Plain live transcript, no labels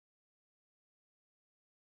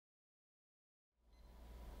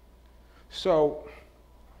So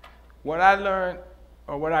what I learned,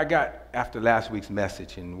 or what I got after last week's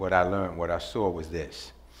message, and what I learned, what I saw was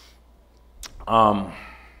this. How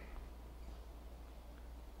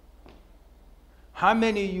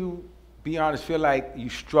many of you, be honest, feel like you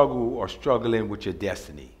struggle or struggling with your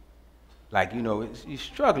destiny? Like, you know, you're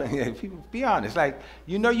struggling. People, be honest. Like,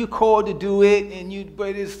 you know you're called to do it,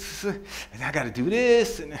 but it's, and I got to do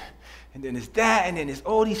this, and then it's that, and then there's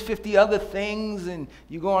all these 50 other things, and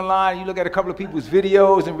you go online, you look at a couple of people's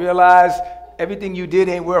videos and realize everything you did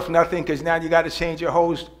ain't worth nothing because now you got to change your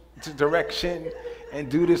whole direction and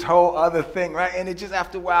do this whole other thing, right? And it just,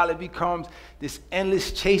 after a while, it becomes this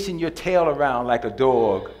endless chasing your tail around like a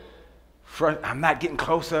dog. I'm not getting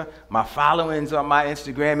closer. My followings on my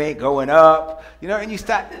Instagram ain't going up. You know, and you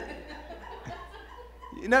start,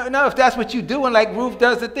 no, if that's what you're doing, like Ruth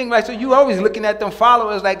does the thing, right? So you always looking at them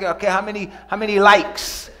followers like, okay, how many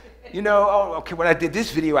likes? You know, oh, okay, when I did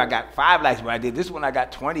this video, I got 5 likes. When I did this one, I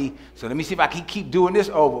got 20. So let me see if I can keep doing this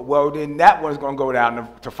over. Well, then that one's going to go down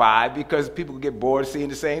to 5 because people get bored seeing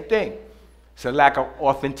the same thing. It's a lack of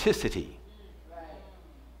authenticity.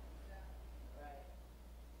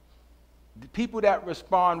 The people that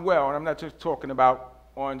respond well, and I'm not just talking about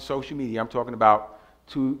on social media, I'm talking about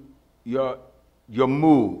to your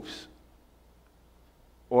moves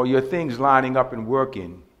or your things lining up and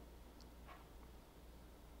working.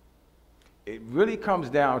 It really comes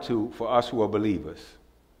down to, for us who are believers,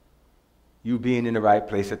 you being in the right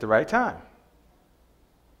place at the right time,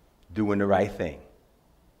 doing the right thing.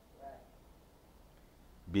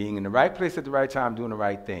 Being in the right place at the right time, doing the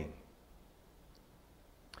right thing.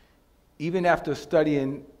 Even after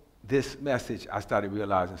studying this message, I started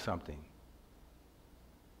realizing something.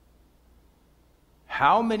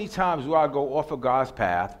 How many times do I go off of God's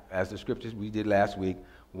path, as the scriptures we did last week,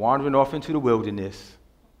 wandering off into the wilderness,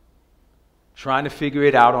 trying to figure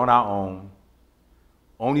it out on our own,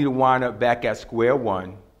 only to wind up back at square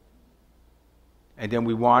one, and then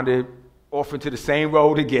we wandered off into the same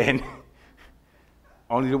road again,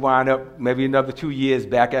 only to wind up maybe another 2 years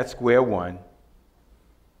back at square one.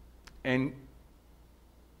 And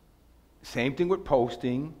same thing with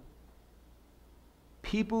posting.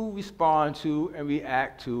 People respond to and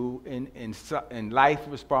react to, and life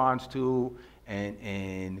responds to,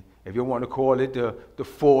 and if you want to call it the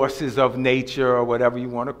forces of nature or whatever you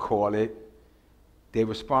want to call it, they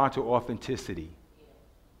respond to authenticity.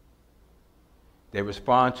 They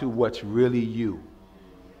respond to what's really you.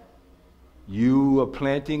 You are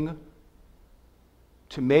planting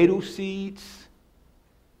tomato seeds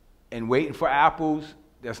and waiting for apples.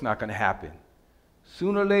 That's not going to happen.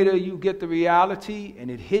 Sooner or later, you get the reality and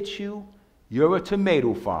it hits you. You're a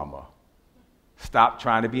tomato farmer. Stop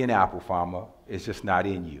trying to be an apple farmer. It's just not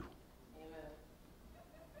in you.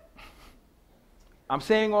 Amen. I'm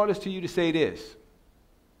saying all this to you to say this.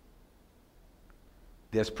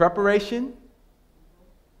 There's preparation,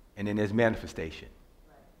 and then there's manifestation.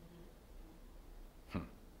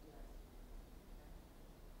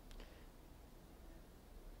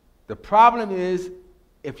 The problem is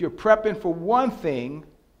if you're prepping for one thing,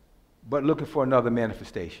 but looking for another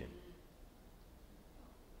manifestation.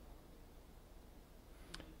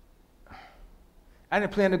 I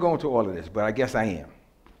didn't plan to go into all of this, but I guess I am.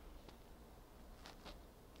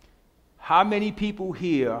 How many people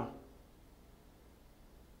here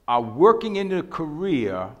are working in the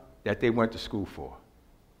career that they went to school for?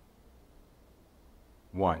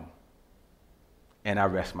 One. And I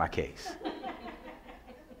rest my case.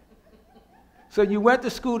 So you went to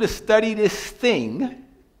school to study this thing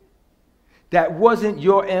that wasn't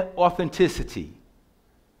your authenticity,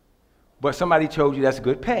 but somebody told you that's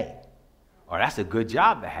good pay, or that's a good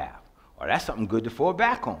job to have, or that's something good to fall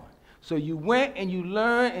back on. So you went and you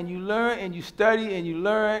learned and you learned and you studied and you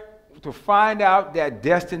learned to find out that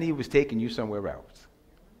destiny was taking you somewhere else.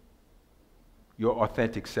 Your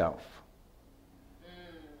authentic self.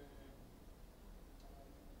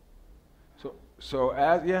 So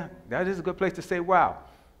that is a good place to say, wow.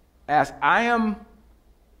 As I am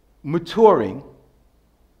maturing,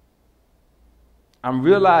 I'm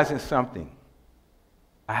realizing something.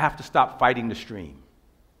 I have to stop fighting the stream.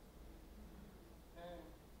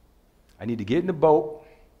 I need to get in the boat.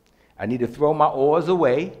 I need to throw my oars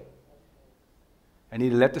away. I need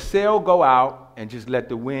to let the sail go out and just let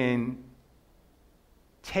the wind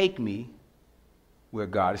take me where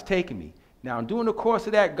God is taking me. Now, during the course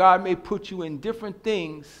of that, God may put you in different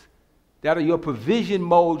things that are your provision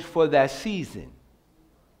modes for that season.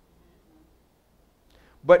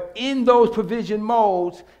 But in those provision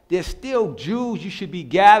modes, there's still jewels you should be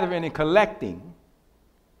gathering and collecting.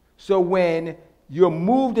 So when you're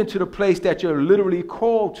moved into the place that you're literally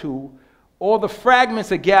called to, all the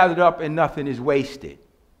fragments are gathered up and nothing is wasted.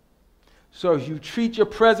 So if you treat your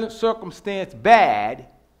present circumstance bad,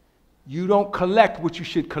 you don't collect what you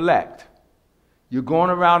should collect. You're going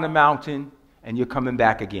around the mountain and you're coming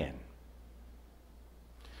back again.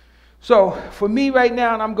 So for me right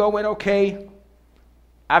now, I'm going, okay,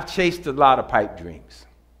 I've chased a lot of pipe dreams.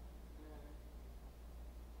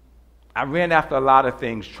 I ran after a lot of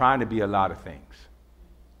things, trying to be a lot of things.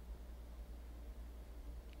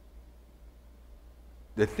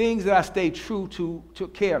 The things that I stayed true to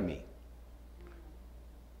took care of me.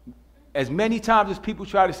 As many times as people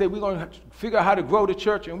try to say, we're going to figure out how to grow the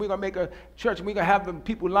church, and we're going to make a church, and we're going to have the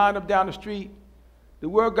people lined up down the street, the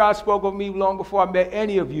word God spoke of me long before I met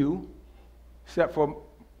any of you, except for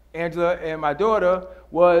Angela and my daughter,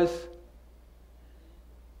 was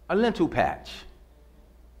a lentil patch.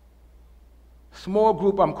 Small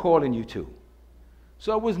group I'm calling you to.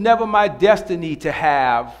 So it was never my destiny to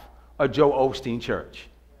have a Joe Osteen church.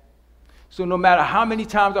 So no matter how many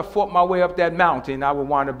times I fought my way up that mountain, I would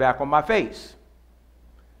wind up back on my face.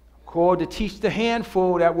 Called to teach the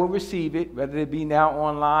handful that will receive it, whether it be now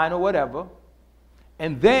online or whatever.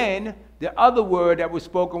 And then the other word that was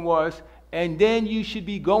spoken was, and then you should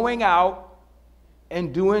be going out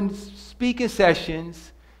and doing speaking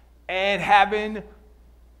sessions and having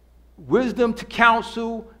wisdom to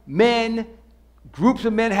counsel men, groups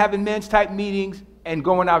of men having men's type meetings and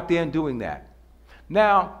going out there and doing that.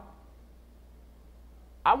 Now,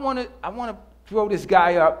 I want to throw this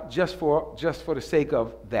guy up just for the sake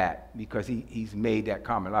of that, because he's made that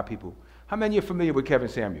comment. A lot of people, how many of you are familiar with Kevin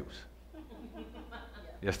Samuels?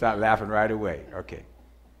 Just start laughing right away. Okay.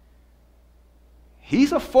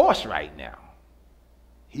 He's a force right now.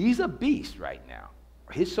 He's a beast right now.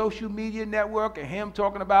 His social media network and him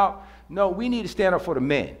talking about, no, we need to stand up for the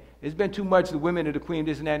men. It's been too much, the women are the queen,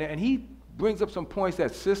 this and that. And he brings up some points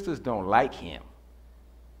that sisters don't like him.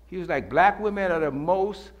 He was like, black women are the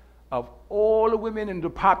most, of all the women in the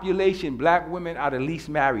population, black women are the least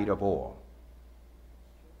married of all.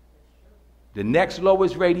 The next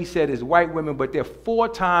lowest rate, he said, is white women, but they're 4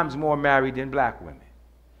 times more married than black women.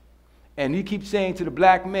 And he keeps saying to the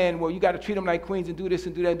black men, well, you got to treat them like queens and do this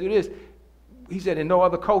and do that and do this. He said, in no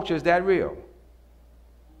other culture is that real.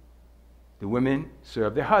 The women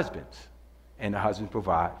serve their husbands, and the husbands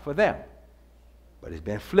provide for them. But it's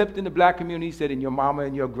been flipped in the black community. He said, and your mama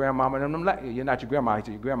and your grandmama, and them you're not your grandma, he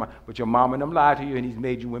said your grandma, but your mama and them lied to you, and he's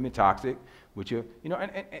made you women toxic. With your, you know,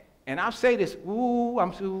 and I'll say this,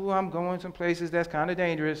 I'm going some places that's kind of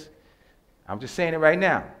dangerous. I'm just saying it right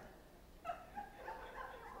now.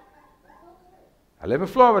 I live in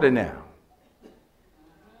Florida now.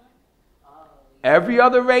 Every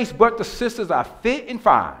other race but the sisters are fit and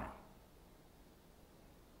fine.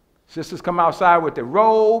 Sisters come outside with the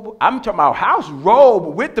robe. I'm talking about house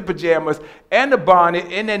robe with the pajamas and the bonnet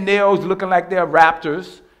and their nails looking like they're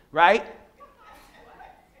raptors, right?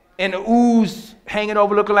 And the ooze hanging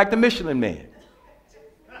over looking like the Michelin Man.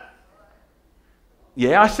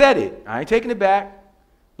 Yeah, I said it. I ain't taking it back.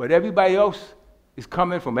 But everybody else is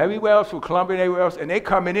coming from everywhere else, from Colombia and everywhere else, and they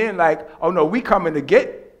coming in like, oh no, we coming to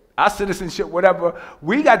get our citizenship, whatever.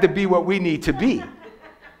 We got to be what we need to be.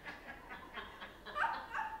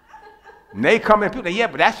 And they come in, people, yeah,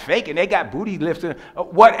 but that's fake, and they got booty lifts.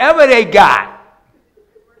 Whatever they got,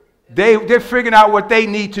 they're figuring out what they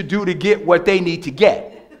need to do to get what they need to get.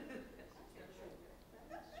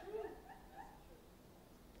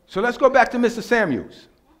 So let's go back to Mr. Samuels.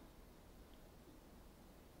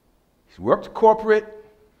 He's worked corporate.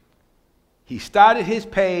 He started his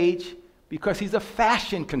page because he's a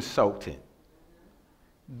fashion consultant.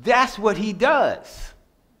 That's what he does.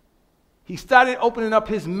 He started opening up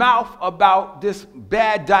his mouth about this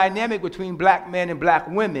bad dynamic between black men and black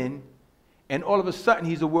women, and all of a sudden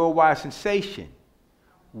he's a worldwide sensation.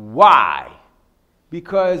 Why?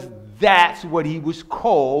 Because that's what he was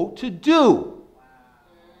called to do.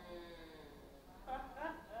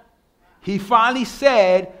 He finally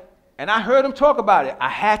said, and I heard him talk about it, I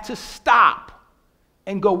had to stop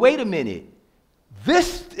and go, wait a minute.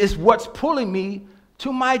 This is what's pulling me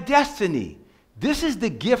to my destiny. This is the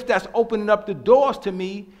gift that's opening up the doors to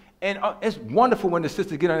me. And it's wonderful when the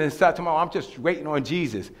sisters get on the inside tomorrow, I'm just waiting on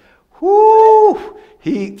Jesus. Whoo!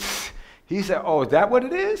 He said, oh, is that what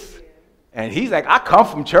it is? And he's like, I come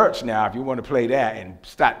from church now, if you want to play that, and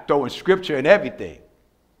start throwing scripture and everything.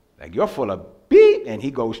 Like, you're full of beep, and he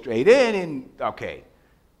goes straight in, and okay.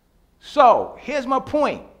 So, here's my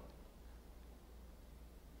point.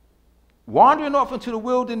 Wandering off into the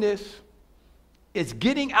wilderness is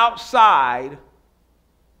getting outside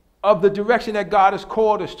of the direction that God has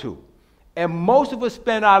called us to. And most of us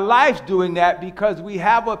spend our lives doing that because we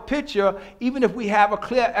have a picture, even if we have a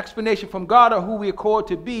clear explanation from God or who we are called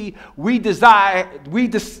to be, we decide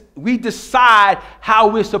how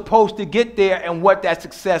we're supposed to get there and what that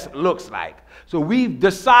success looks like. So we're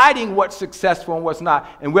deciding what's successful and what's not,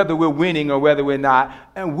 and whether we're winning or whether we're not.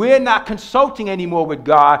 And we're not consulting anymore with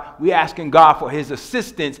God. We're asking God for his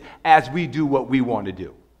assistance as we do what we want to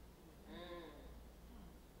do.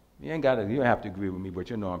 You don't have to agree with me, but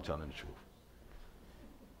you know I'm telling the truth.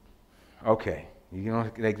 Okay, you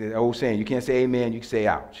know, like the old saying, you can't say amen, you can say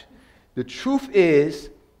ouch. The truth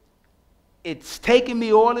is, it's taken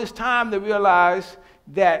me all this time to realize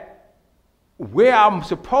that where I'm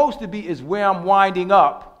supposed to be is where I'm winding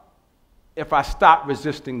up if I stop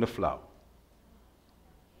resisting the flow.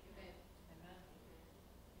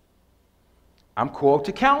 I'm called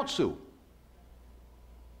to counsel.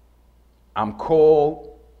 I'm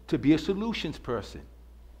called to be a solutions person.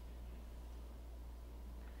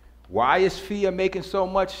 Why is Fia making so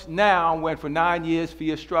much now when for 9 years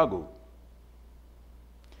Fia struggled?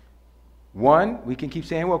 One, we can keep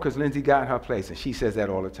saying, well, because Lindsay got in her place, and she says that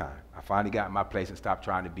all the time. I finally got in my place and stopped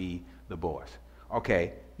trying to be the boss.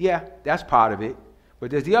 Okay, yeah, that's part of it. But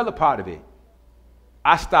there's the other part of it.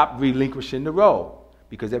 I stopped relinquishing the role.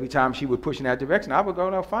 Because every time she would push in that direction, I would go,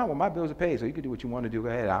 no, fine, well, my bills are paid, so you can do what you want to do. Go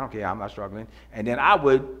ahead, I don't care, I'm not struggling. And then I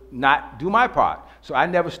would not do my part. So I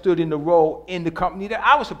never stood in the role in the company that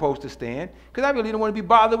I was supposed to stand, because I really didn't want to be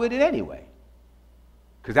bothered with it anyway.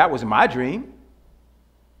 Because that was my dream.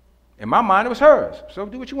 In my mind, it was hers. So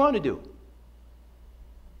do what you want to do.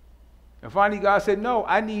 And finally, God said, no,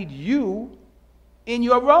 I need you in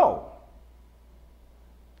your role.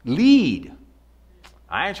 Lead.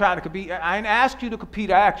 I ain't trying to compete. I ain't asked you to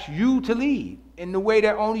compete. I asked you to lead in the way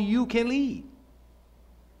that only you can lead.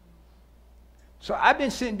 So I've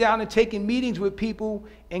been sitting down and taking meetings with people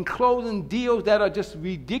and closing deals that are just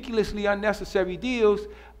ridiculously unnecessary deals.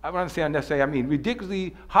 I want to say unnecessary, I mean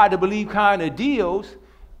ridiculously hard to believe kind of deals,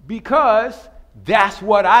 because that's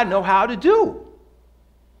what I know how to do.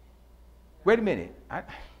 Wait a minute. I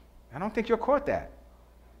don't think you're caught that.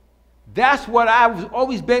 That's what I've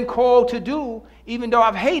always been called to do, even though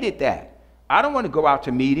I've hated that. I don't want to go out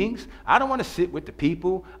to meetings. I don't want to sit with the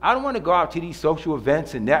people. I don't want to go out to these social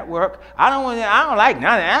events and network. I don't like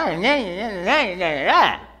none of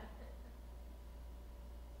that.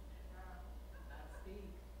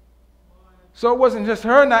 So it wasn't just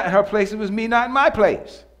her not in her place, it was me not in my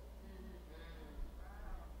place.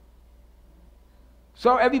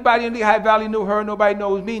 So everybody in Lehigh Valley knew her, nobody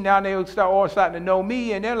knows me. Now they all starting to know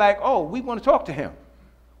me, and they're like, oh, we want to talk to him.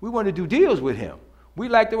 We want to do deals with him. We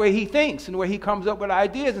like the way he thinks and the way he comes up with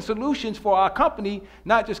ideas and solutions for our company,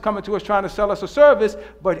 not just coming to us trying to sell us a service,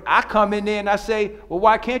 but I come in there and I say, well,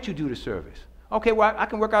 why can't you do the service? Okay, well, I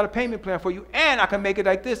can work out a payment plan for you, and I can make it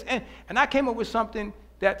like this. And I came up with something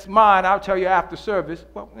that's mine. I'll tell you after service.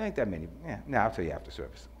 Well, there ain't that many. Yeah, no, I'll tell you after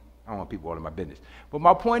service. I don't want people all in my business. But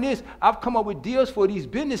my point is, I've come up with deals for these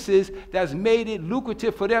businesses that's made it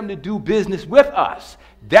lucrative for them to do business with us.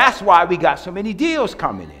 That's why we got so many deals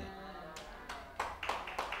coming in.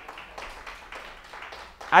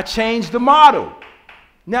 I changed the model.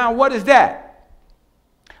 Now, what is that?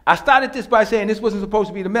 I started this by saying, this wasn't supposed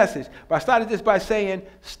to be the message, but I started this by saying,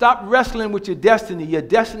 stop wrestling with your destiny. Your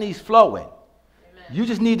destiny's flowing. Amen. You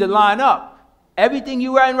just need to line up. Everything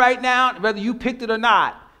you are in right now, whether you picked it or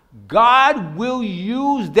not, God will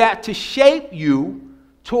use that to shape you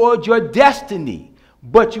toward your destiny.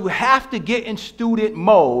 But you have to get in student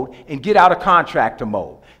mode and get out of contractor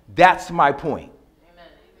mode. That's my point. Amen.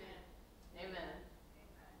 Amen.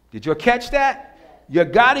 Did you catch that? Yes.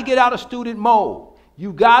 You got to get out of student mode.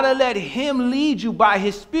 You got to let him lead you by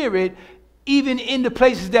his spirit, even in the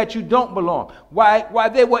places that you don't belong. While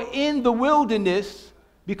they were in the wilderness,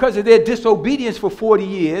 because of their disobedience for 40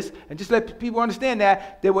 years, and just let people understand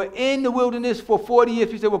that, they were in the wilderness for 40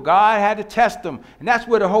 years. You say, well, God had to test them. And that's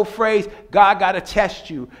where the whole phrase, God got to test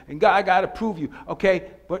you, and God got to prove you.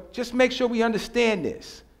 Okay, but just make sure we understand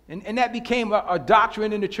this. And that became a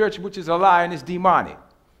doctrine in the church, which is a lie and it's demonic.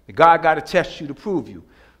 God got to test you to prove you.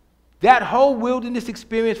 That whole wilderness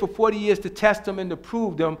experience for 40 years to test them and to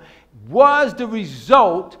prove them was the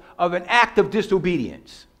result of an act of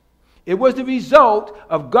disobedience. It was the result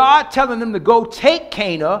of God telling them to go take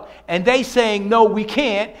Canaan, and they saying, no, we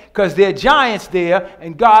can't, because there are giants there.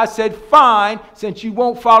 And God said, fine, since you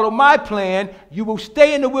won't follow my plan, you will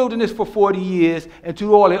stay in the wilderness for 40 years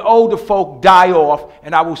until all the older folk die off,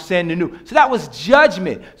 and I will send the new. So that was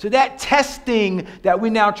judgment. So that testing that we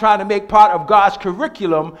now try to make part of God's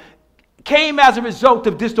curriculum came as a result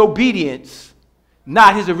of disobedience,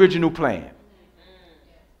 not his original plan.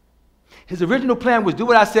 His original plan was do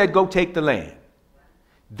what I said, go take the land.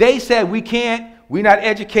 They said, we can't, we're not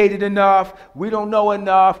educated enough, we don't know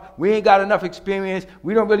enough, we ain't got enough experience,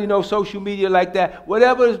 we don't really know social media like that.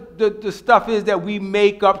 Whatever the stuff is that we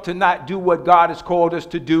make up to not do what God has called us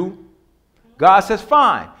to do, God says,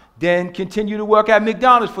 fine, then continue to work at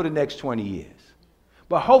McDonald's for the next 20 years.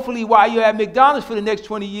 But hopefully while you're at McDonald's for the next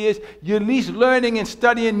 20 years, you're at least learning and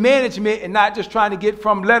studying management and not just trying to get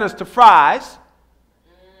from lettuce to fries.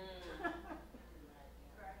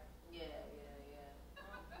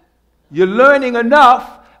 You're learning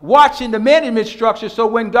enough, watching the management structure, so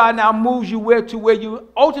when God now moves you where you're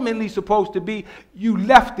ultimately supposed to be, you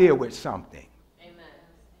left there with something. Amen.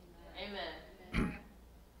 Amen.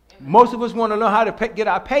 Most of us want to learn how to get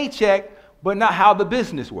our paycheck, but not how the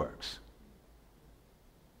business works.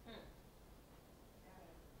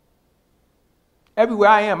 Everywhere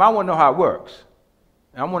I am, I want to know how it works.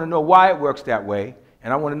 And I want to know why it works that way.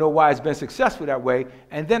 And I want to know why it's been successful that way.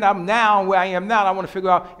 And then I'm now where I am now. I want to figure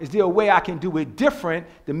out, is there a way I can do it different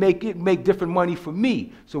to make different money for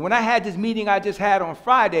me? So when I had this meeting I just had on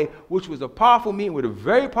Friday, which was a powerful meeting with a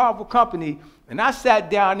very powerful company, and I sat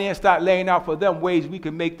down there and started laying out for them ways we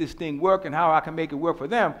can make this thing work and how I can make it work for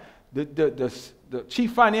them, the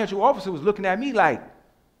chief financial officer was looking at me like,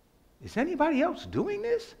 is anybody else doing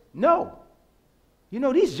this? No. You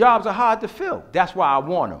know, these jobs are hard to fill. That's why I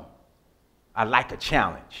want them. I like a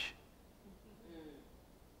challenge.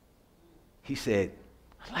 He said,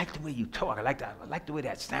 I like the way you talk. I like the way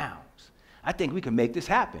that sounds. I think we can make this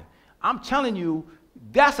happen. I'm telling you,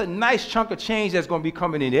 that's a nice chunk of change that's going to be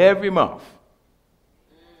coming in every month.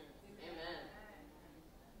 Amen.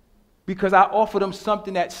 Because I offered them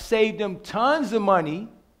something that saved them tons of money,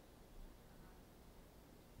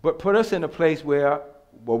 but put us in a place where,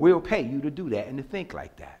 well, we'll pay you to do that and to think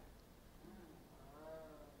like that.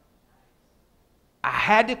 I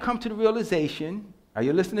had to come to the realization, are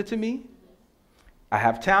you listening to me? I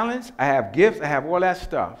have talents, I have gifts, I have all that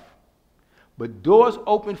stuff. But doors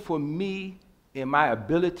open for me in my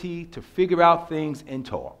ability to figure out things and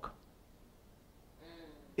talk.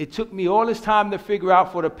 It took me all this time to figure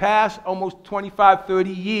out. For the past almost 25,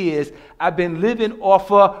 30 years, I've been living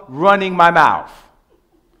off of running my mouth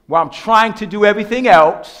while I'm trying to do everything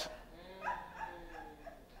else.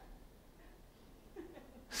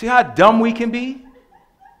 See how dumb we can be?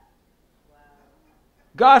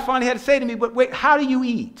 God finally had to say to me, but wait, how do you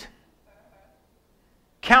eat?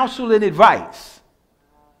 Counsel and advice.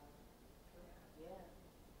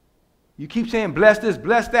 You keep saying, bless this,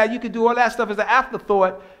 bless that. You can do all that stuff as an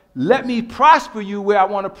afterthought. Let me prosper you where I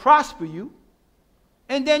want to prosper you.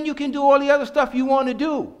 And then you can do all the other stuff you want to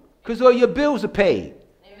do, because all your bills are paid.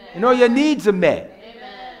 Amen. And all your needs are met.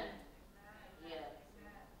 Amen. Yeah.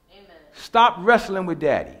 Amen. Stop wrestling with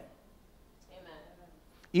Daddy.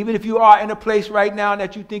 Even if you are in a place right now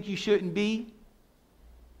that you think you shouldn't be,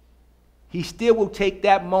 he still will take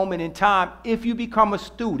that moment in time, if you become a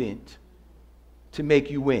student, to make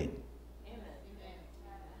you win. Amen.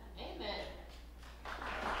 Amen.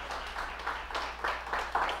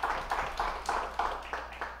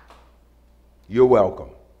 You're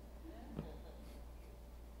welcome.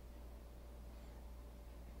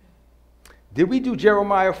 Did we do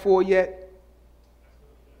Jeremiah 4 yet?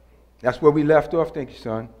 That's where we left off. Thank you,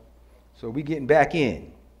 son. So we're getting back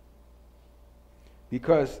in.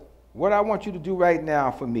 Because what I want you to do right now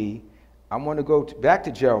for me, I want to go back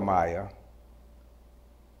to Jeremiah.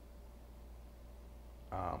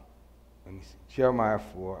 Let me see. Jeremiah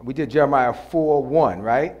 4. We did Jeremiah 4:1,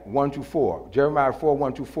 right? 1 through 4. Jeremiah 4,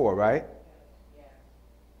 1 through 4, right? Yeah.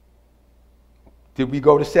 Did we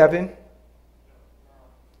go to 7?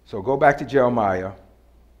 So go back to Jeremiah.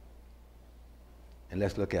 And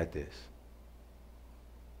let's look at this.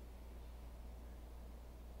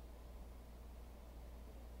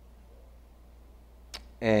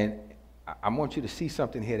 And I want you to see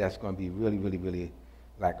something here that's going to be really, really, really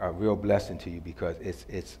like a real blessing to you, because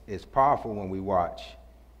it's powerful when we watch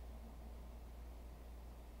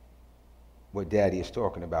what Daddy is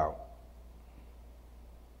talking about.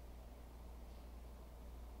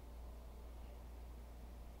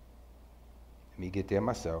 Let me get there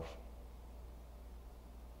myself.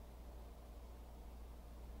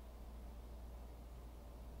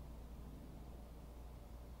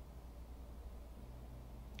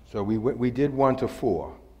 So we did 1 to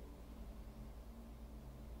 4.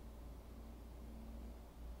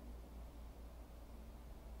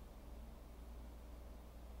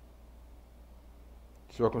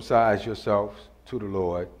 Circumcise yourselves to the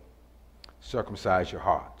Lord, circumcise your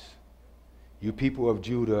hearts. You people of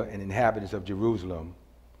Judah and inhabitants of Jerusalem,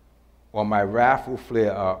 or my wrath will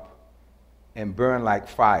flare up and burn like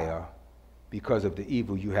fire, because of the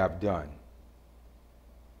evil you have done.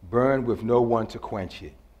 Burn with no one to quench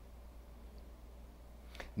it.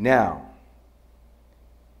 Now,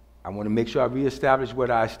 I want to make sure I reestablish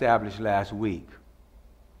what I established last week.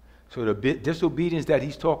 So the disobedience that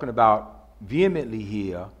he's talking about vehemently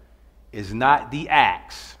here is not the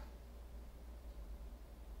acts,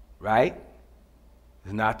 right?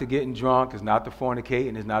 It's not the getting drunk, it's not the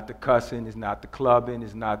fornicating, it's not the cussing, it's not the clubbing,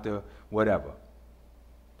 it's not the whatever.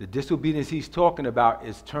 The disobedience he's talking about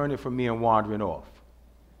is turning from me and wandering off.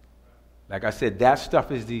 Like I said, that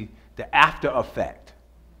stuff is the after effect.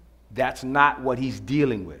 That's not what he's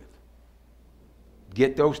dealing with.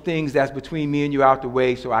 Get those things that's between me and you out the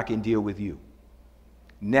way so I can deal with you.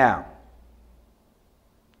 Now,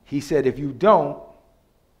 he said, if you don't,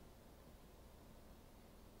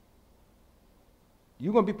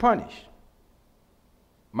 you're going to be punished.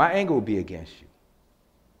 My anger will be against you.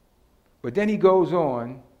 But then he goes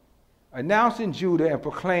on, announce in Judah and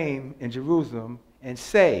proclaim in Jerusalem and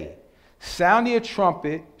say, sound the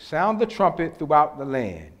trumpet throughout the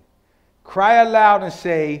land. Cry aloud and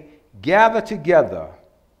say, gather together.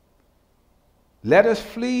 Let us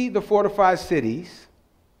flee the fortified cities.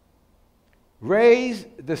 Raise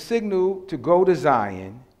the signal to go to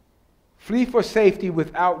Zion. Flee for safety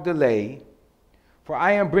without delay, for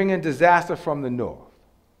I am bringing disaster from the north.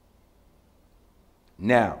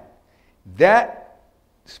 Now, that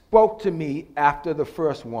spoke to me after the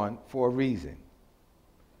first one for a reason.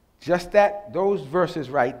 Just those verses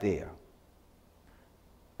right there.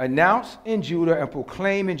 Announce in Judah and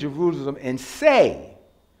proclaim in Jerusalem and say,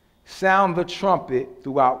 sound the trumpet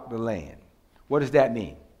throughout the land. What does that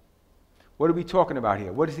mean? What are we talking about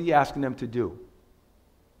here? What is he asking them to do?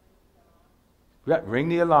 Ring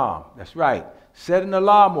the alarm. That's right. Set an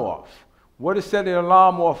alarm off. What does set an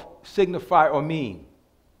alarm off signify or mean?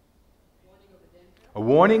 A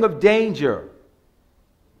warning of danger.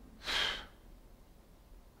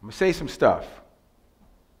 I'm going to say some stuff.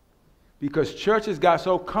 Because churches got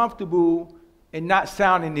so comfortable in not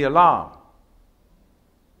sounding the alarm.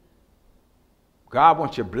 God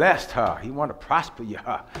wants you blessed, huh? He wants to prosper you,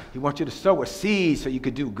 huh? He wants you to sow a seed so you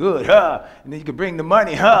could do good, huh? And then you could bring the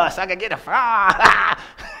money, huh? So I could get a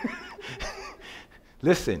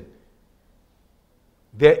Listen,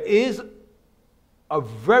 there is a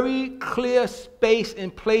very clear space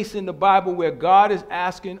and place in the Bible where God is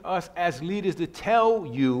asking us as leaders to tell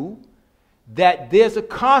you that there's a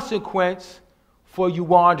consequence for you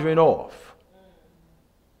wandering off.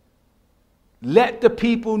 Let the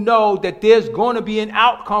people know that there's going to be an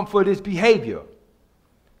outcome for this behavior.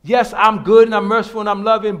 Yes, I'm good and I'm merciful and I'm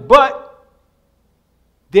loving, but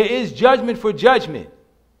there is judgment for judgment.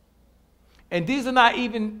 And these are not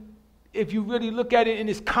even, if you really look at it in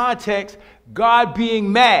this context, God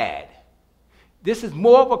being mad. This is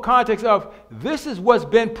more of a context of, this is what's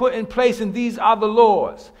been put in place and these are the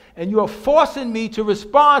laws. And you are forcing me to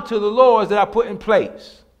respond to the laws that I put in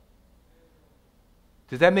place.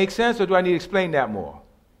 Does that make sense, or do I need to explain that more?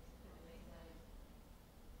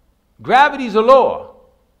 Gravity is a law.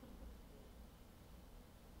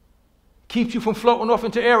 Keeps you from floating off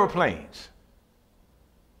into airplanes.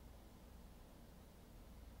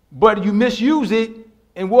 But you misuse it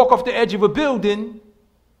and walk off the edge of a building,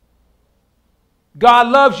 God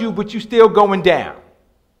loves you, but you're still going down.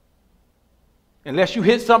 Unless you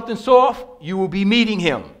hit something soft, you will be meeting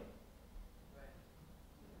him.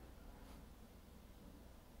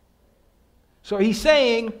 So he's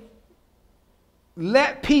saying,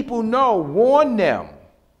 let people know, warn them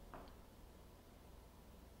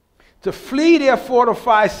to flee their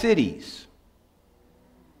fortified cities.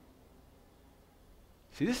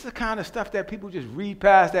 See, this is the kind of stuff that people just read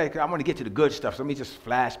past that. I want to get to the good stuff, so let me just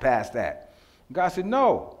flash past that. God said,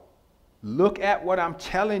 no, look at what I'm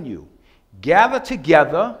telling you. Gather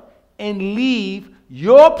together and leave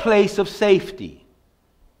your place of safety.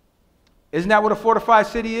 Isn't that what a fortified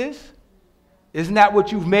city is? Isn't that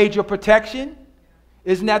what you've made your protection?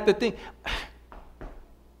 Isn't that the thing?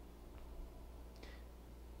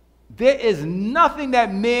 There is nothing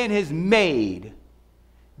that man has made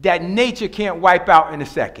that nature can't wipe out in a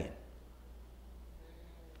second.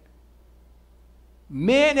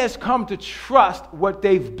 Man has come to trust what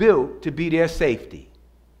they've built to be their safety.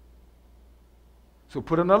 So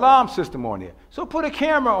put an alarm system on there. So put a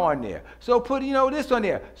camera on there. So put, this on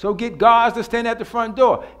there. So get guards to stand at the front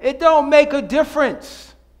door. It don't make a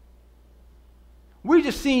difference. We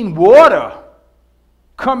just seen water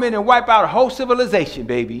come in and wipe out a whole civilization,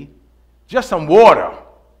 baby. Just some water.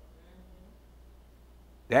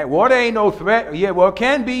 That water ain't no threat. Yeah, well, it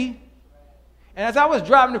can be. And as I was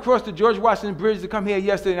driving across the George Washington Bridge to come here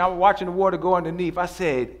yesterday, and I was watching the water go underneath, I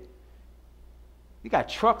said, You got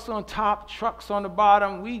trucks on top, trucks on the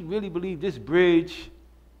bottom. We really believe this bridge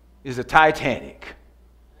is a Titanic.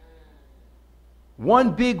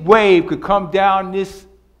 One big wave could come down this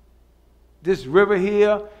river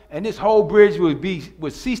here, and this whole bridge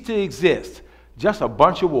would cease to exist. Just a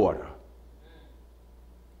bunch of water.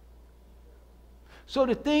 So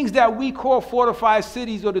the things that we call fortified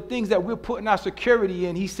cities, or the things that we're putting our security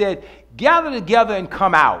in, he said, gather together and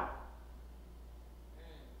come out.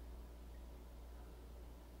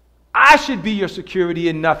 I should be your security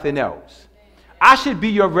and nothing else. I should be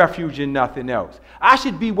your refuge and nothing else. I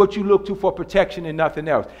should be what you look to for protection and nothing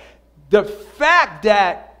else. The fact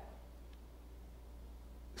that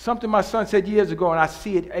something my son said years ago, and I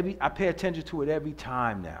see it, I pay attention to it every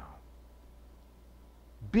time now.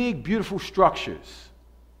 Big, beautiful structures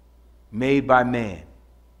made by man.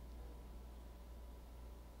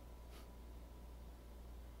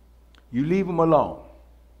 You leave them alone.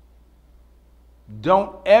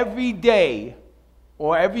 Don't every day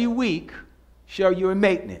or every week show you're in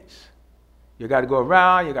maintenance. You got to go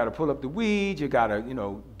around, you got to pull up the weeds, you got to,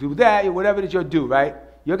 do that, whatever that you'll do, right?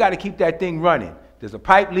 You got to keep that thing running. There's a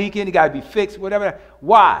pipe leaking, it got to be fixed, whatever.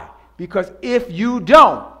 Why? Because if you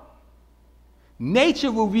don't,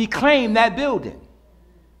 nature will reclaim that building.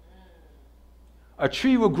 A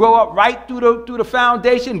tree will grow up right through the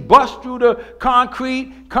foundation, bust through the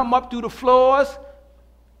concrete, come up through the floors,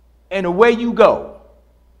 and away you go.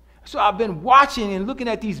 So I've been watching and looking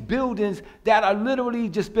at these buildings that are literally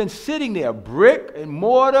just been sitting there, brick and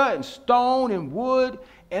mortar and stone and wood,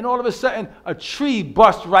 and all of a sudden a tree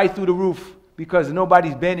busts right through the roof because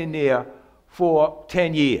nobody's been in there for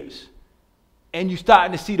 10 years. And you're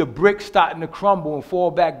starting to see the bricks starting to crumble and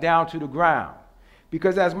fall back down to the ground.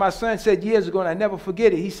 Because as my son said years ago, and I never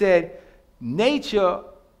forget it, he said, nature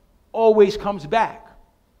always comes back.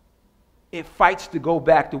 It fights to go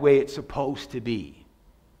back the way it's supposed to be.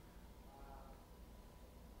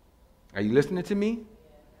 Are you listening to me?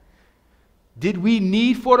 Did we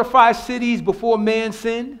need fortified cities before man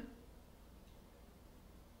sinned?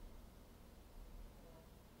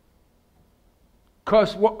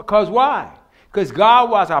 Because why? Because God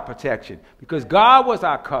was our protection. Because God was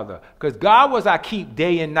our cover. Because God was our keep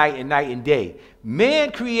day and night and day.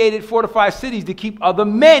 Man created fortified cities to keep other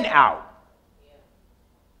men out.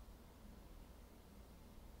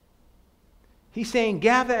 He's saying,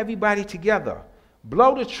 gather everybody together.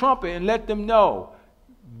 Blow the trumpet and let them know.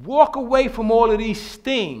 Walk away from all of these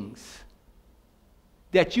things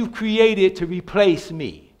that you've created to replace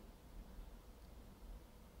me.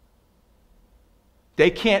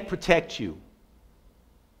 They can't protect you.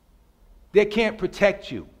 They can't protect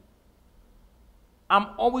you. I'm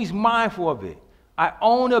always mindful of it. I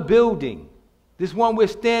own a building, this one we're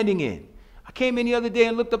standing in. I came in the other day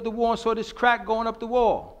and looked up the wall and saw this crack going up the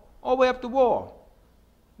wall, all the way up the wall.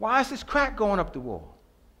 Why is this crack going up the wall?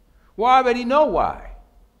 Well, I already know why.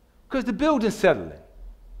 Because the building's settling.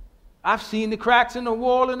 I've seen the cracks in the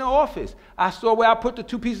wall in the office. I saw where I put the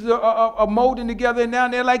two pieces of molding together and down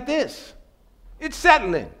there like this. It's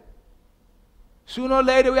settling. Sooner or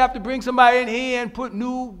later, we have to bring somebody in here and put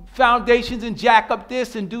new foundations and jack up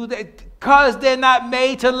this and do that, because they're not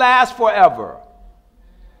made to last forever.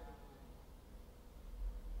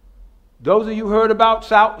 Those of you heard about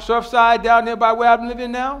Surfside down there by where I'm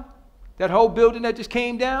living now? That whole building that just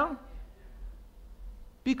came down?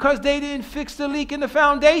 Because they didn't fix the leak in the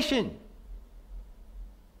foundation.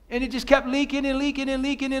 And it just kept leaking and leaking and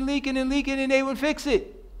leaking and leaking and leaking, and they wouldn't fix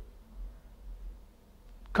it.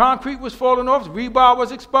 Concrete was falling off, rebar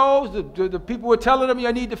was exposed, the people were telling them,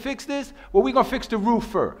 you need to fix this. Well, we're going to fix the roof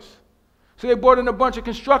first. So they brought in a bunch of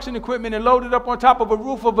construction equipment and loaded up on top of a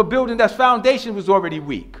roof of a building that's foundation was already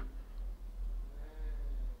weak.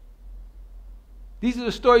 These are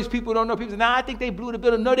the stories people don't know. People say, nah, I think they blew the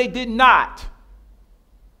building. No, they did not.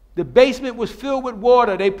 The basement was filled with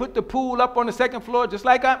water. They put the pool up on the second floor, just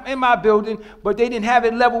like I'm in my building, but they didn't have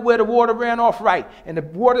it level where the water ran off right. And the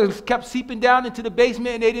water kept seeping down into the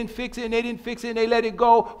basement, and they didn't fix it, and they didn't fix it, and they let it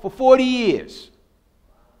go for 40 years.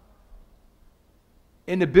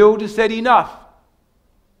 And the builder said, enough.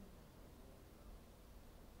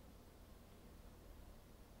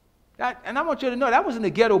 And I want you to know, that wasn't a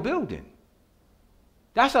ghetto building.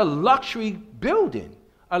 That's a luxury building.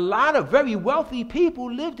 A lot of very wealthy people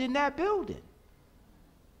lived in that building.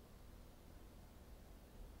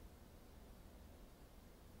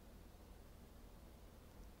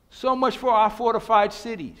 So much for our fortified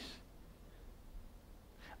cities.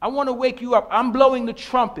 I want to wake you up. I'm blowing the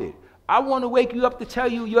trumpet. I want to wake you up to tell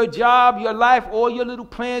you your job, your life, all your little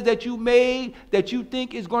plans that you made that you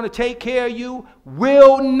think is going to take care of you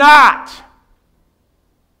will not.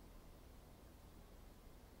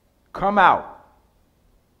 Come out.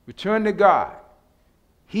 Return to God.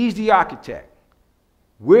 He's the architect.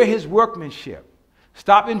 We're his workmanship.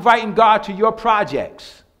 Stop inviting God to your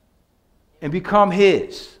projects and become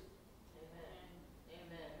his.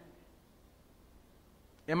 Amen.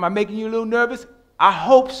 Am I making you a little nervous? I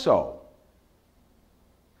hope so.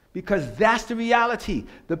 Because that's the reality.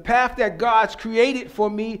 The path that God's created for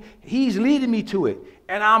me, he's leading me to it.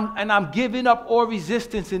 And I'm giving up all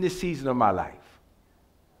resistance in this season of my life.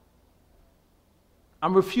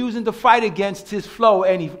 I'm refusing to fight against his flow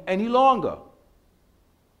any longer.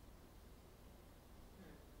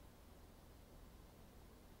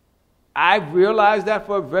 I've realized that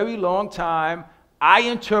for a very long time. I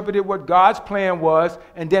interpreted what God's plan was,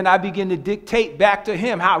 and then I begin to dictate back to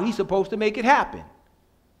him how he's supposed to make it happen.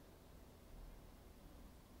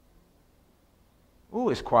 Ooh,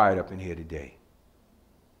 it's quiet up in here today.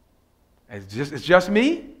 It's just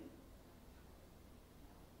me?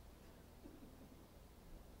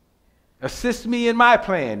 Assist me in my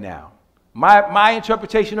plan now. My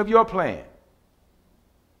interpretation of your plan.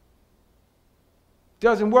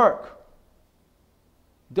 Doesn't work.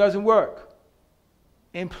 Doesn't work.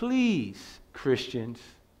 And please, Christians,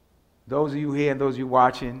 those of you here and those of you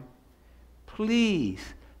watching, please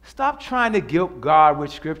stop trying to guilt God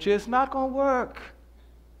with Scripture. It's not going to work.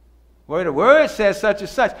 Well, the Word says such and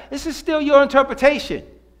such. This is still your interpretation.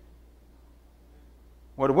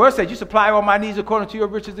 Well, the Word says, you supply all my needs according to your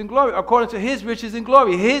riches and glory, according to his riches and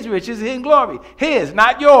glory. His riches and glory. His,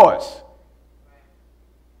 not yours.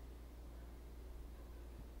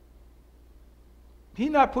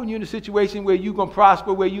 He's not putting you in a situation where you're going to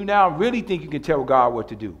prosper, where you now really think you can tell God what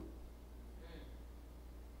to do.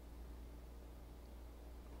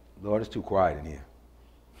 Lord, it's too quiet in here.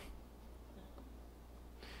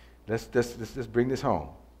 Let's bring this home.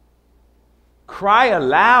 Cry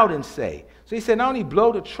aloud and say. So he said, not only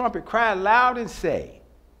blow the trumpet, cry aloud and say,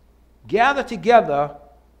 gather together,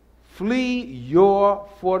 flee your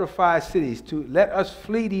fortified cities. Let us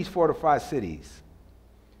flee these fortified cities.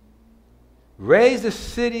 Raise the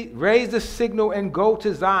signal and go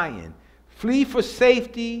to Zion. Flee for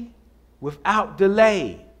safety without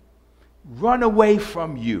delay. Run away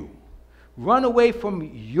from you. Run away from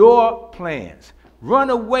your plans. Run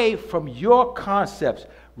away from your concepts.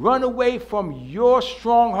 Run away from your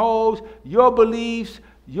strongholds, your beliefs,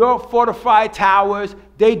 your fortified towers.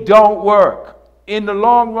 They don't work. In the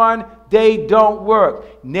long run, they don't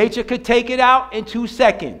work. Nature could take it out in 2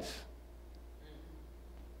 seconds.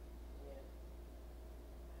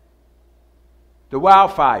 The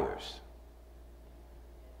wildfires.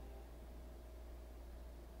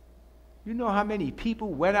 You know how many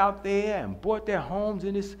people went out there and bought their homes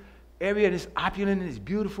in this area, and it's opulent and it's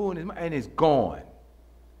beautiful, and it's gone.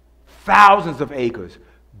 Thousands of acres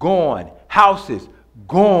gone. Houses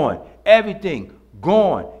gone. Everything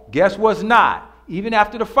gone. Guess what's not? Even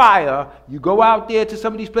after the fire, you go out there to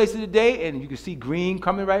some of these places today and you can see green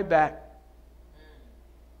coming right back.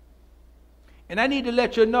 And I need to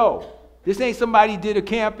let you know, this ain't somebody did a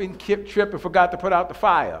camping trip and forgot to put out the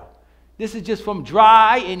fire. This is just from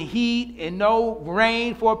dry and heat and no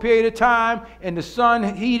rain for a period of time, and the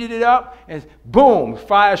sun heated it up, and boom,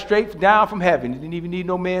 fire straight down from heaven. It didn't even need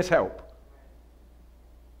no man's help.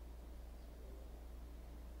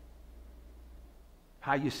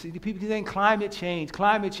 How you see the people saying climate change,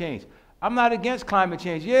 climate change. I'm not against climate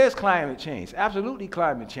change. Yes, climate change. Absolutely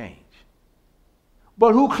climate change.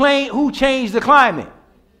 But who changed the climate?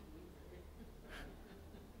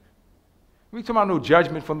 We talking about no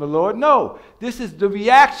judgment from the Lord. No, this is the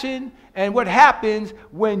reaction and what happens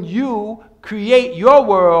when you create your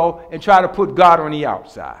world and try to put God on the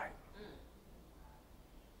outside.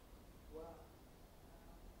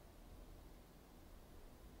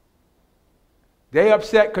 They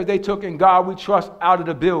upset because they took In God We Trust out of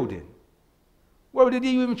the building. Well, did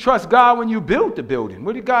you even trust God when you built the building?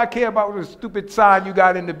 What did God care about the stupid sign you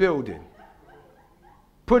got in the building?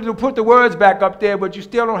 Put the words back up there, but you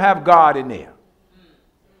still don't have God in there.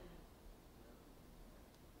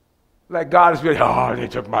 Like God is really, oh, they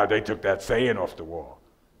took that saying off the wall.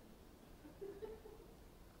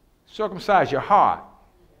 Circumcise your heart.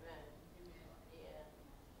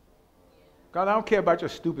 God, I don't care about your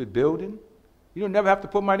stupid building. You don't never have to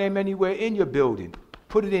put my name anywhere in your building.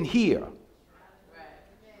 Put it in here.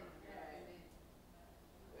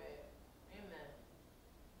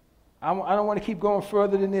 I don't want to keep going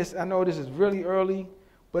further than this. I know this is really early,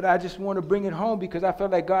 but I just want to bring it home because I felt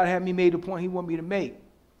like God had me made the point he wanted me to make.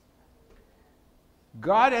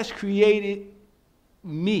 God has created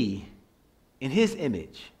me in his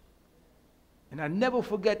image. And I never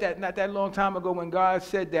forget that, not that long time ago when God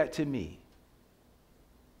said that to me.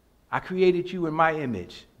 I created you in my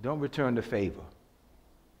image. Don't return the favor.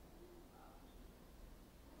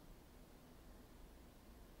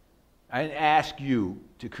 I didn't ask you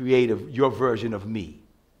to create your version of me.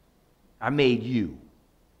 I made you.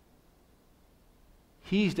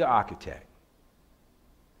 He's the architect.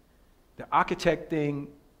 The architect thing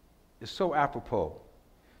is so apropos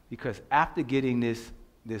because after getting this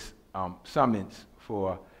summons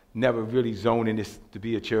for never really zoning this to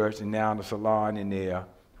be a church and now the salon in there,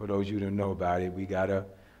 for those of you who don't know about it, we got the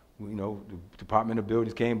Department of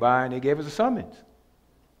Buildings came by and they gave us a summons.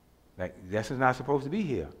 Like, this is not supposed to be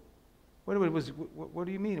here. What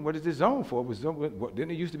do you mean? What is this zone for?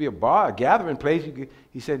 Didn't it used to be a bar, a gathering place?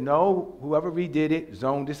 He said, no, whoever redid it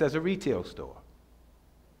zoned this as a retail store.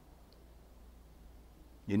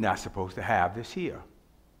 You're not supposed to have this here.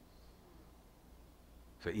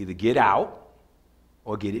 So either get out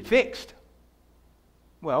or get it fixed.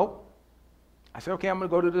 Well, I said, okay, I'm going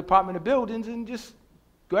to go to the Department of Buildings and just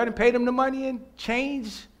go ahead and pay them the money and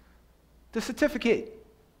change the certificate.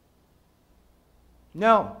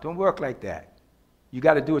 No, don't work like that. You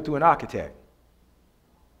got to do it through an architect.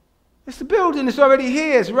 It's the building, it's already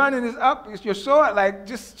here, it's running, it's up, it's your sword, like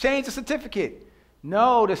just change the certificate.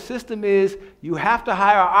 No, the system is you have to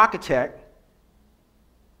hire an architect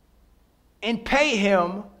and pay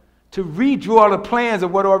him to redraw the plans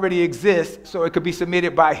of what already exists so it could be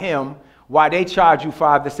submitted by him while they charge you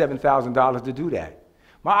 $5,000 to $7,000 to do that.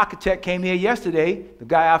 My architect came here yesterday, the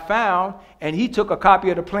guy I found, and he took a copy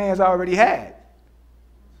of the plans I already had.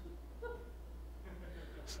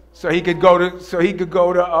 So he could go to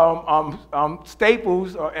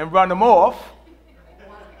Staples and run them off.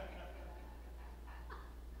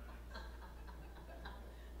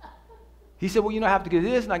 He said, well, I have to get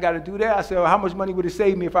this and I got to do that. I said, well, how much money would it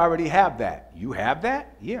save me if I already have that? You have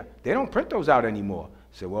that? Yeah. They don't print those out anymore. I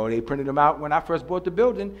said, well, they printed them out when I first bought the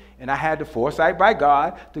building and I had the foresight by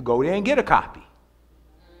God to go there and get a copy.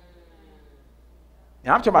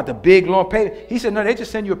 And I'm talking about the big, long paper. He said, no, they just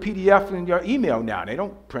send you a PDF in your email now. They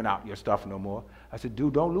don't print out your stuff no more. I said,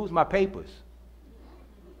 dude, don't lose my papers.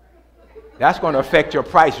 That's going to affect your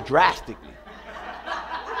price drastically.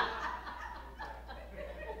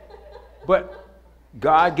 But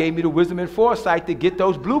God gave me the wisdom and foresight to get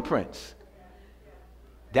those blueprints.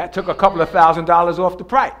 That took a couple of $1,000s off the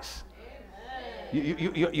price.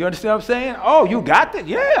 You understand what I'm saying? Oh, you got that?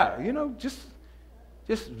 Yeah.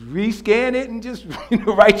 Just rescan it and just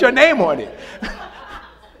write your name on it.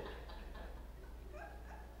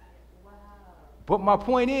 But my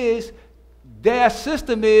point is, their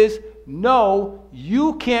system is, no,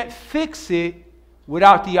 you can't fix it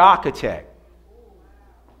without the architect.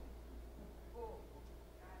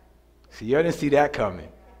 See, you didn't see that coming.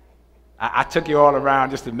 I took you all around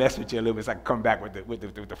just to mess with you a little bit so I can come back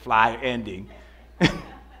with the fly ending.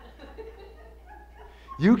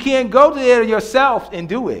 You can't go there yourself and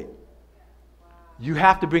do it. You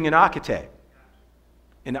have to bring an architect.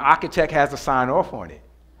 And the architect has to sign off on it.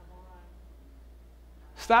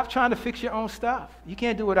 Stop trying to fix your own stuff. You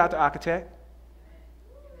can't do it without the architect.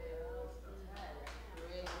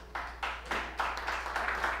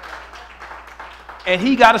 And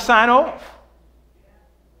he got to sign off.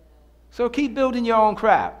 So keep building your own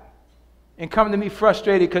crap and come to me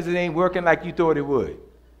frustrated because it ain't working like you thought it would.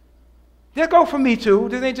 Just go for me too.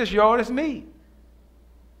 This ain't just yours, it's me.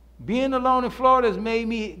 Being alone in Florida has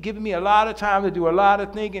given me a lot of time to do a lot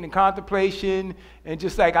of thinking and contemplation, and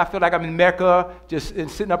just like I feel like I'm in Mecca, and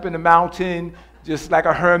sitting up in the mountain, just like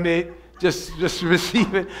a hermit, just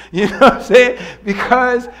receiving, you know what I'm saying?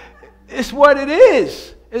 Because it's what it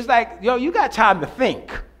is. It's like, yo, you got time to think.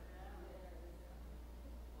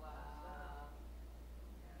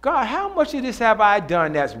 God, how much of this have I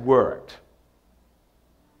done that's worked?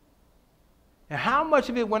 And how much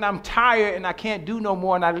of it when I'm tired and I can't do no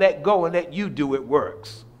more and I let go and let you do it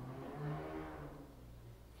works?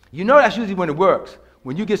 You know that's usually when it works.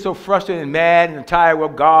 When you get so frustrated and mad and tired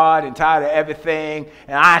with God and tired of everything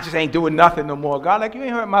and I just ain't doing nothing no more. God, like, you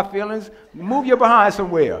ain't hurt my feelings. Move your behind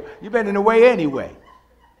somewhere. You've been in the way anyway.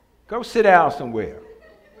 Go sit down somewhere.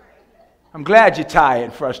 I'm glad you're tired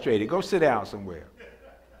and frustrated. Go sit down somewhere.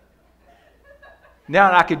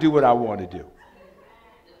 Now I can do what I want to do.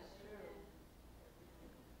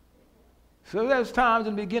 So there's times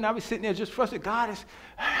in the beginning I was sitting there just frustrated. God,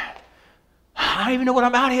 I don't even know what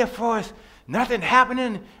I'm out here for. It's nothing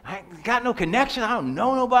happening. I ain't got no connection. I don't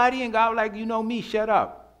know nobody. And God was like, you know me, shut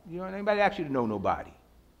up. You don't anybody ask you to know nobody.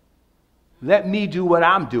 Let me do what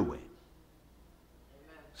I'm doing.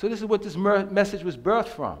 So this is what this message was birthed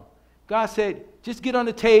from. God said, just get on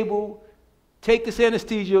the table, take this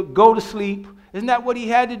anesthesia, go to sleep. Isn't that what he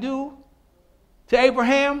had to do to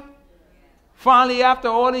Abraham? Finally, after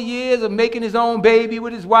all the years of making his own baby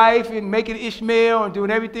with his wife and making Ishmael and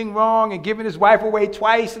doing everything wrong and giving his wife away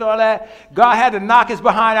twice and all that, God had to knock his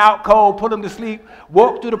behind out cold, put him to sleep,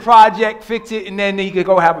 walk through the project, fix it, and then he could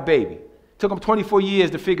go have a baby. Took him 24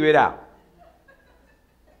 years to figure it out.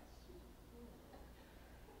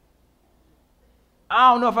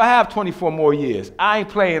 I don't know if I have 24 more years. I ain't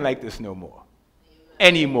playing like this no more.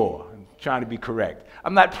 Anymore. I'm trying to be correct.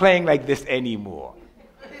 I'm not playing like this anymore.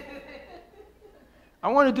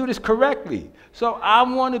 I want to do this correctly. So I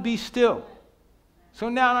want to be still. So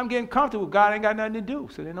now I'm getting comfortable. God ain't got nothing to do,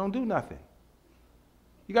 so they don't do nothing.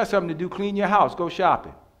 You got something to do, clean your house, go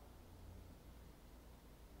shopping.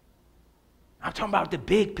 I'm talking about the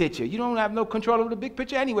big picture. You don't have no control over the big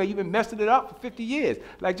picture anyway. You've been messing it up for 50 years.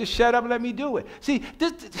 Like, just shut up and let me do it. See,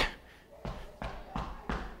 this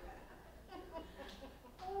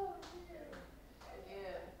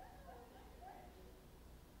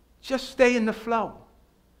just stay in the flow.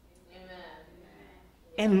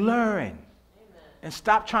 And learn. Amen. And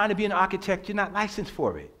stop trying to be an architect. You're not licensed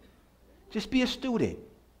for it. Just be a student.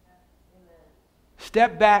 Amen.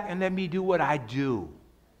 Step back and let me do what I do.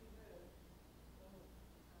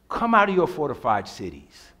 Come out of your fortified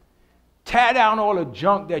cities. Tear down all the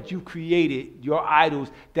junk that you created, your idols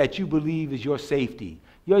that you believe is your safety.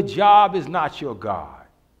 Your job is not your God.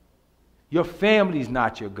 Your family is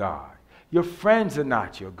not your God. Your friends are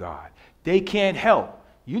not your God. They can't help.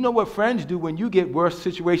 You know what friends do when you get worse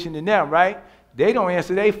situation than them, right? They don't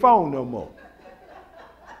answer their phone no more.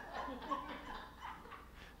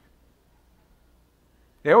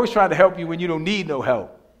 They're always trying to help you when you don't need no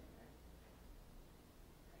help.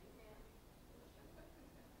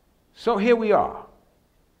 So here we are.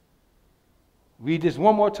 Read this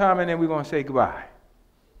one more time and then we're going to say goodbye.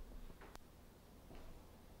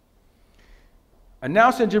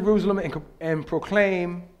 Announce in Jerusalem and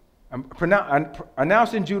proclaim,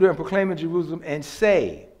 announce in Judah and proclaim in Jerusalem and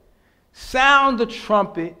say, sound the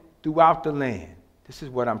trumpet throughout the land. This is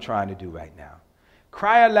what I'm trying to do right now.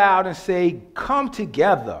 Cry aloud and say, come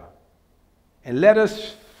together and let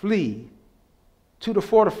us flee to the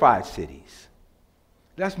fortified cities.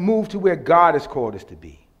 Let's move to where God has called us to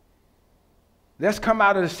be. Let's come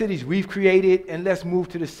out of the cities we've created and let's move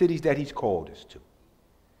to the cities that he's called us to.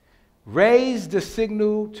 Raise the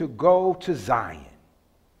signal to go to Zion.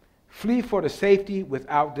 Flee for the safety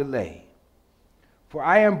without delay. For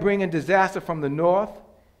I am bringing disaster from the north,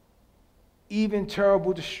 even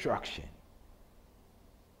terrible destruction.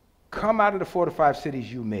 Come out of the fortified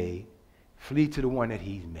cities you made. Flee to the one that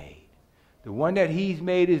he's made. The one that he's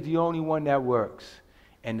made is the only one that works.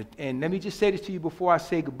 And let me just say this to you before I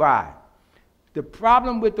say goodbye. The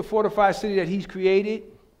problem with the fortified city that he's created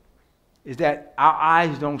is that our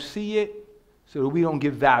eyes don't see it, so that we don't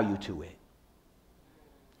give value to it.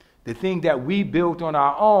 The thing that we built on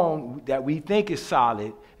our own that we think is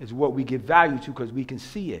solid is what we give value to because we can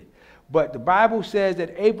see it. But the Bible says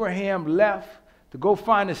that Abraham left to go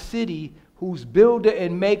find a city whose builder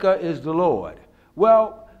and maker is the Lord.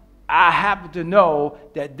 Well, I happen to know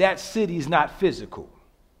that that city is not physical.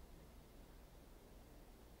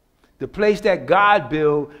 The place that God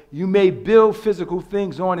built, you may build physical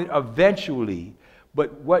things on it eventually,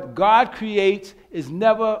 but what God creates is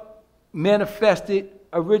never manifested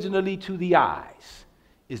originally to the eyes.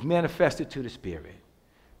 It's manifested to the spirit.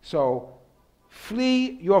 So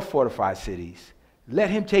flee your fortified cities. Let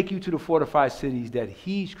him take you to the fortified cities that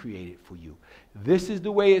he's created for you. This is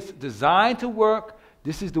the way it's designed to work.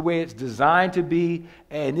 This is the way it's designed to be.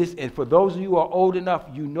 And for those of you who are old enough,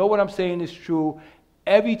 you know what I'm saying is true.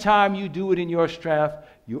 Every time you do it in your strength,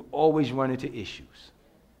 you always run into issues.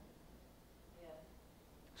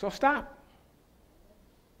 So stop.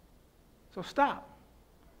 So stop.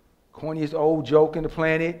 Corniest old joke in the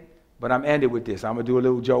planet, but I'm ending with this. I'm going to do a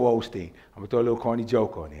little Joe Osteen. I'm going to throw a little corny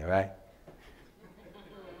joke on there, right?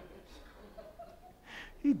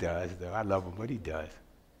 He does, though. I love him, but he does.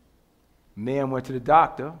 Man went to the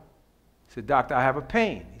doctor. Said, doctor, I have a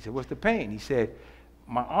pain. He said, what's the pain? He said,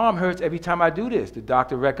 my arm hurts every time I do this. The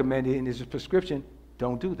doctor recommended in his prescription,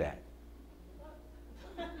 don't do that.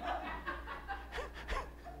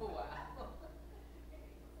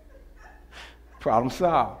 Problem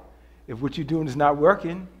solved. If what you're doing is not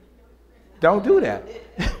working, don't do that.